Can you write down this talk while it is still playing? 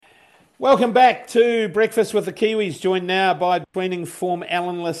Welcome back to Breakfast with the Kiwis, joined now by training form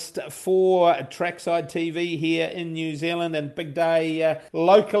analyst for Trackside TV here in New Zealand, and big day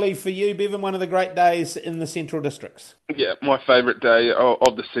locally for you, Bevan, one of the great days in the Central Districts. Yeah, my favourite day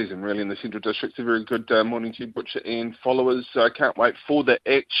of the season, really, in the Central Districts. A very good morning to you, Butcher and followers. So I can't wait for the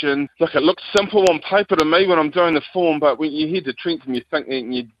action. Look, it looks simple on paper to me when I'm doing the form, but when you head to Trentham, you think that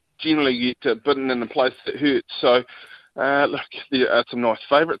you generally get bitten in a place that hurts. So look, there are some nice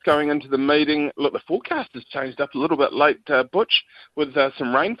favourites going into the meeting. Look, the forecast has changed up a little bit late, Butch, with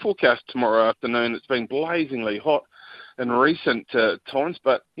some rain forecast tomorrow afternoon. It's been blazingly hot in recent times,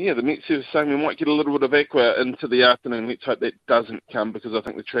 but yeah, the Met Service saying we might get a little bit of aqua into the afternoon. Let's hope that doesn't come, because I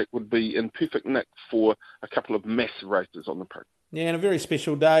think the track would be in perfect nick for a couple of massive races on the program. Yeah, and a very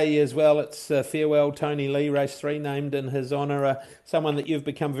special day as well. It's Farewell Tony Lee, race 3, named in his honour. Someone that you've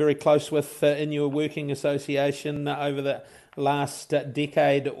become very close with in your working association over the last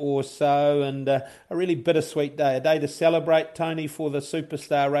decade or so, and a really bittersweet day. A day to celebrate Tony for the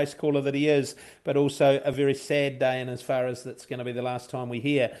superstar race caller that he is, but also a very sad day in as far as that's going to be the last time we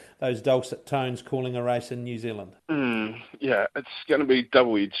hear those dulcet tones calling a race in New Zealand. Yeah, it's going to be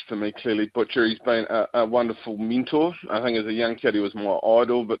double-edged for me, clearly, Butcher. He's been a wonderful mentor. I think as a young kid he was my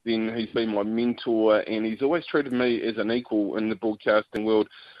idol, but then he's been my mentor, and he's always treated me as an equal in the broadcasting world,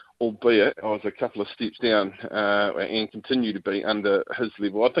 albeit I was a couple of steps down and continue to be under his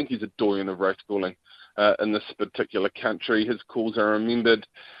level. I think he's a doyen of race calling in this particular country. His calls are remembered,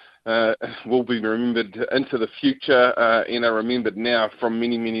 will be remembered into the future, and are remembered now from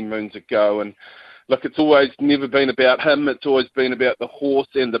many, many moons ago. And look, it's always never been about him. It's always been about the horse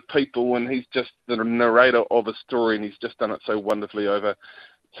and the people, and he's just the narrator of a story, and he's just done it so wonderfully over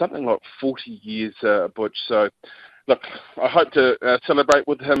something like 40 years, Butch. So, look, I hope to celebrate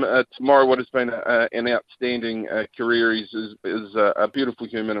with him tomorrow what has been an outstanding career. He's a beautiful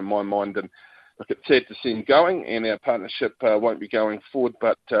human in my mind, and look, it's sad to see him going, and our partnership won't be going forward,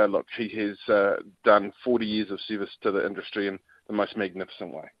 but look, he has done 40 years of service to the industry in the most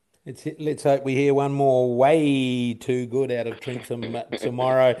magnificent way. Let's hope we hear one more way too good out of Trentham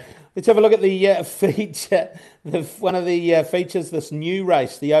tomorrow. Let's have a look at the feature, one of the features, this new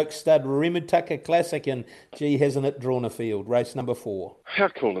race, the Oak Stud Remutuka Classic, and gee, hasn't it drawn a field? Race number 4. How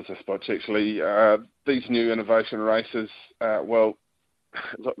cool is this, Butch, actually? These new innovation races, well,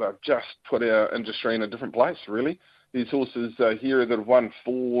 look, they've just put our industry in a different place, really. These horses here that have won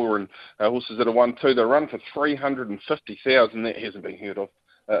 4, and horses that have won 2, they run for 350,000. That hasn't been heard of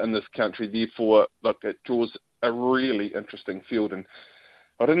in this country. Therefore, look, it draws a really interesting field, and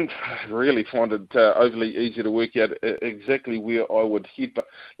I didn't really find it overly easy to work out exactly where I would head. But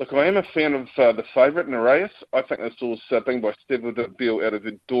look, I am a fan of the favourite, Nereus. I think this horse, being by Stevie Bill out of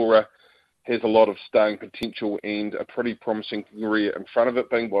Eudora, has a lot of staying potential and a pretty promising career in front of it.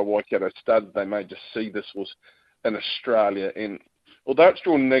 Being by Waikato Stud, they may just see this horse in Australia, and although it's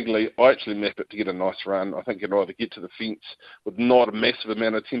drawn niggly, I actually map it to get a nice run. I think it'll either get to the fence with not a massive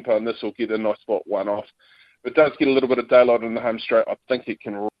amount of tempo in this, or get a nice spot one off. If it does get a little bit of daylight in the home straight, I think it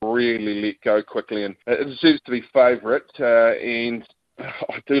can really let go quickly, and it deserves to be favourite, and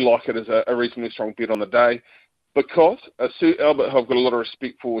I do like it as a reasonably strong bet on the day, because Sir Albert, who I've got a lot of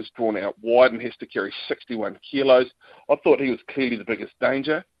respect for, was drawn out wide and has to carry 61 kilos. I thought he was clearly the biggest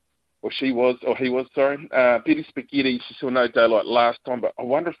danger. He was, sorry. Betty Spaghetti, she saw no daylight last time, but I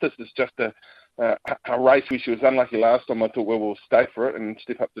wonder if this is just a race where she was unlucky last time. I thought, well, we'll stay for it and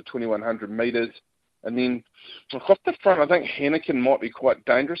step up to 2,100 metres. And then off the front, I think Hanneken might be quite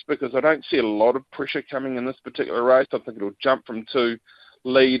dangerous, because I don't see a lot of pressure coming in this particular race. I think it'll jump from 2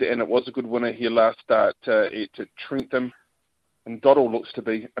 lead, and it was a good winner here last start at Trentham. And Doddle looks to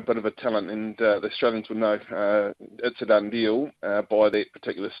be a bit of a talent, and the Australians would know it's a done deal by that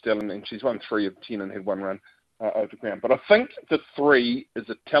particular stallion, and she's won 3 of 10 and had 1 run over ground. But I think the 3 is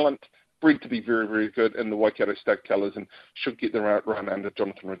a talent bred to be very, very good in the Waikato Stud colours, and should get the run under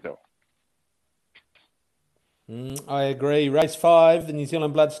Jonathan Riddell. I agree. Race 5, the New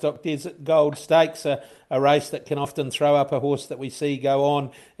Zealand Bloodstock Desert Gold Stakes, a race that can often throw up a horse that we see go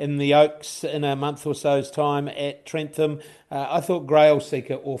on in the Oaks in a month or so's time at Trentham. I thought Grail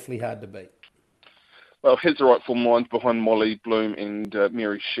Seeker awfully hard to beat. Well, has the right form lines behind Molly Bloom and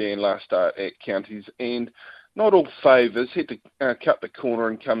Mary Shan last start at Counties, and not all favours. Had to cut the corner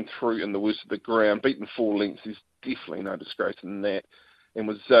and come through in the worst of the ground. Beaten 4 lengths, there's definitely no disgrace in that. And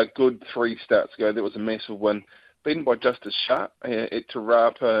was good 3 starts ago. That was a massive win. Beaten by Justice Sharp at Te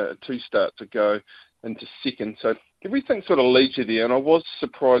Rapa 2 starts ago into second. So everything sort of leads you there. And I was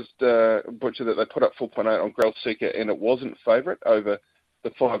surprised, Butcher, that they put up 4.8 on Grail Seeker, and it wasn't favourite over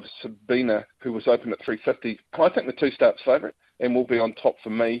the 5 Sabina, who was open at 350. I think the 2 starts favourite and will be on top for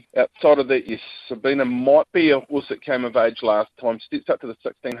me. Outside of that, yes, Sabina might be a horse that came of age last time. Steps up to the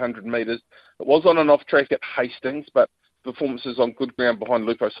 1,600 metres. It was on and off track at Hastings, but performances on good ground behind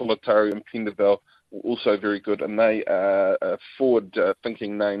Lupo Solitario and Penderville were also very good, and they are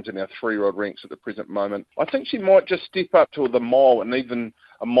forward-thinking names in our 3-year-old ranks at the present moment. I think she might just step up to the mile and even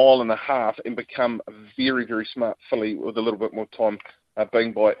a mile and a half and become a very, very smart filly with a little bit more time,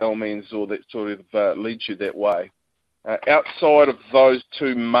 being by El Manzor, that sort of leads you that way. Outside of those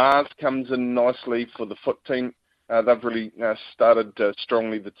 2, Mars comes in nicely for the foot team. They've really started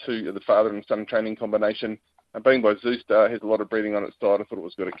strongly, the father and son training combination. Being by Zoostar has a lot of breeding on its side. I thought it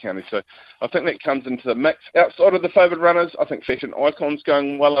was good at County. So I think that comes into the mix. Outside of the favoured runners, I think Fashion Icon's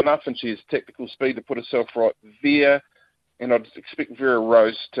going well enough, and she has tactical speed to put herself right there. And I'd expect Vera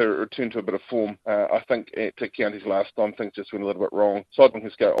Rose to return to a bit of form. I think at Counties last time, things just went a little bit wrong. Sidewind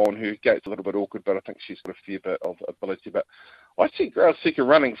has go on, her gate's a little bit awkward, but I think she's got a fair bit of ability. But I see Grail Seeker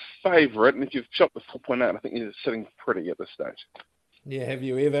running favourite, and if you've shot the 4.8, I think you're sitting pretty at this stage. Yeah, have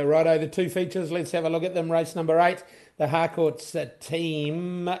you ever? Righto, the 2 features, let's have a look at them. Race number 8, the Harcourt's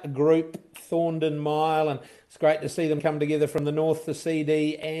team group, Thorndon Mile, and it's great to see them come together from the north, the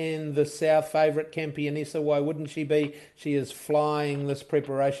CD, and the south. Favourite Campionessa, why wouldn't she be? She is flying this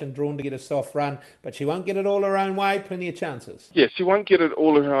preparation, drawn to get a soft run, but she won't get it all her own way, plenty of chances. Yeah, she won't get it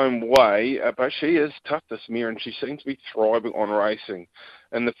all her own way, but she is tough, this mare, and she seems to be thriving on racing.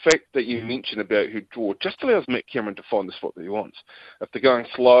 And the fact that you mentioned about her draw just allows Matt Cameron to find the spot that he wants. If they're going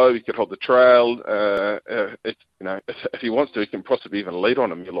slow, he could hold the trail. If he wants to, he can possibly even lead on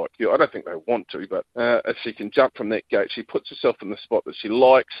them. I don't think they want to, but if she can jump from that gate, she puts herself in the spot that she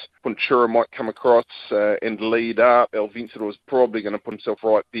likes. Puntura might come across and lead up. El Vencedor is probably going to put himself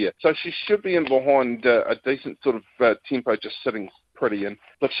right there. So she should be in behind a decent sort of tempo, just sitting pretty in.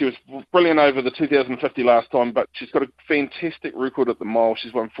 Look, she was brilliant over the 2050 last time, but she's got a fantastic record at the mile.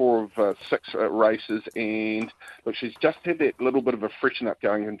 She's won 4 of 6 races, and look, she's just had that little bit of a freshen up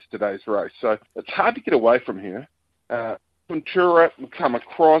going into today's race. So it's hard to get away from her. Ventura will come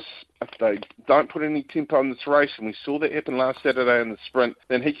across. If they don't put any tempo in this race, and we saw that happen last Saturday in the sprint,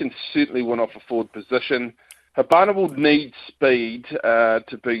 then he can certainly win off a forward position. Habana will need speed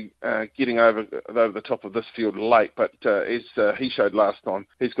to be getting over the top of this field late, but as he showed last time,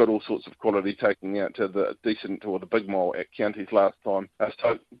 he's got all sorts of quality taking out to the decent or the big mile at Counties last time.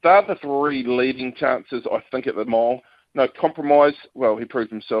 So they're the 3 leading chances, I think, at the mile. No compromise. Well, he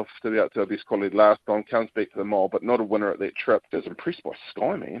proved himself to be up to our best quality last time, comes back to the mile, but not a winner at that trip. I was impressed by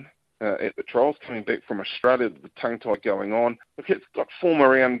Sky, man. At the trials, coming back from Australia, the tongue tie going on. Look, it's got form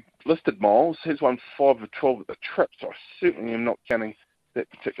around listed miles. He's won 5 of 12 at the trip, so I certainly am not counting that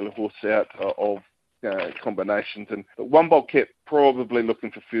particular horse out of combinations. And one bolt cap probably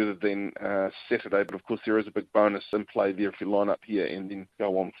looking for further than Saturday, but of course there is a big bonus in play there if you line up here and then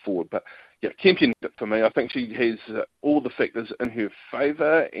go on forward. But yeah, Campion for me, I think she has all the factors in her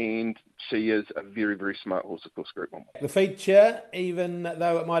favour, and she is a very, very smart horse, of course, Group 1. The feature, even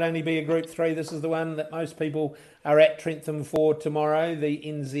though it might only be a Group 3, this is the one that most people are at Trentham for tomorrow, the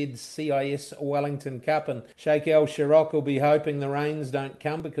NZCIS Wellington Cup, and Sheikh El Sharok will be hoping the rains don't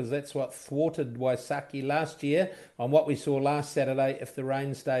come, because that's what thwarted Waisaki last year. On what we saw last Saturday, if the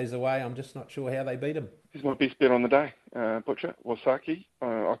rain stays away, I'm just not sure how they beat him. He's my best bet on the day, Butcher, Waisaki.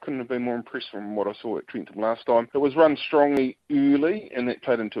 I couldn't have been more impressed from what I saw at Trentham last time. It was run strongly early, and that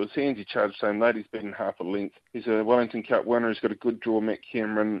played into his hands. He charged same late. He's beaten half a length. He's a Wellington Cup winner. He's got a good draw, Matt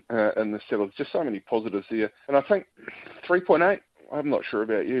Cameron, in the saddle. There's just so many positives there. And I think 3.8, I'm not sure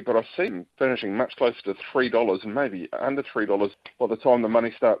about you, but I see him finishing much closer to $3 and maybe under $3 by the time the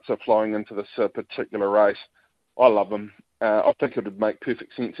money starts flowing into this particular race. I love him. I think it would make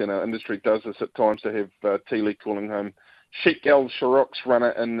perfect sense, and our industry does this at times, to have Teeley calling home Sheikh El Sharok's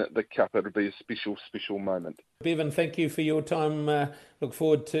runner in the Cup. It would be a special, special moment. Bevan, thank you for your time. Look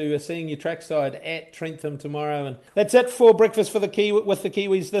forward to seeing you trackside at Trentham tomorrow. And that's it for Breakfast with the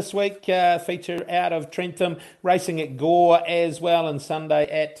Kiwis this week. Feature out of Trentham, racing at Gore as well, and Sunday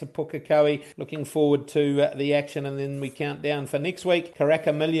at Pukekohe. Looking forward to the action, and then we count down for next week.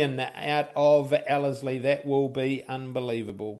 Karaka Million out of Ellerslie. That will be unbelievable.